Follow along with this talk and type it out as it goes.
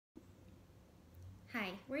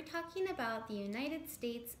Hi, we're talking about the United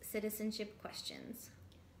States citizenship questions.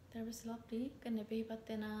 There was lovely, can be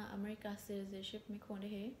patena America citizenship me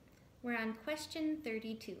konde We're on question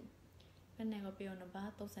 32. can be on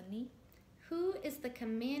a tosani. Who is the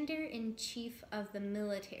commander-in-chief of the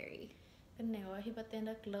military? Can he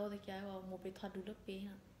patenda glow the kya or mobi thadu pe.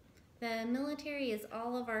 The military is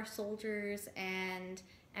all of our soldiers and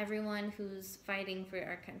everyone who's fighting for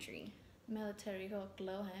our country. Military ho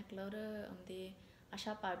glow the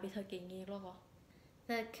ashapa bithaking logo.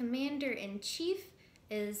 The commander-in-chief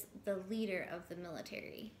is the leader of the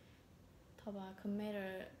military. Toba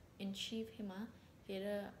commander in chief hima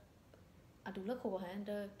here adulako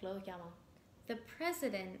the glow yama. The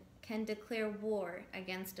president can declare war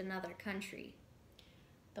against another country.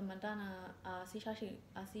 The mandana asi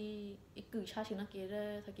iku chashi na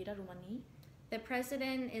kira takira rumani. The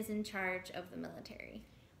president is in charge of the military.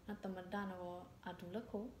 Not the mandana or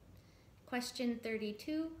adulako. Question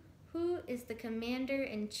 32. Who is the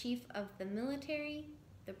commander-in-chief of the military?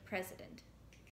 The president.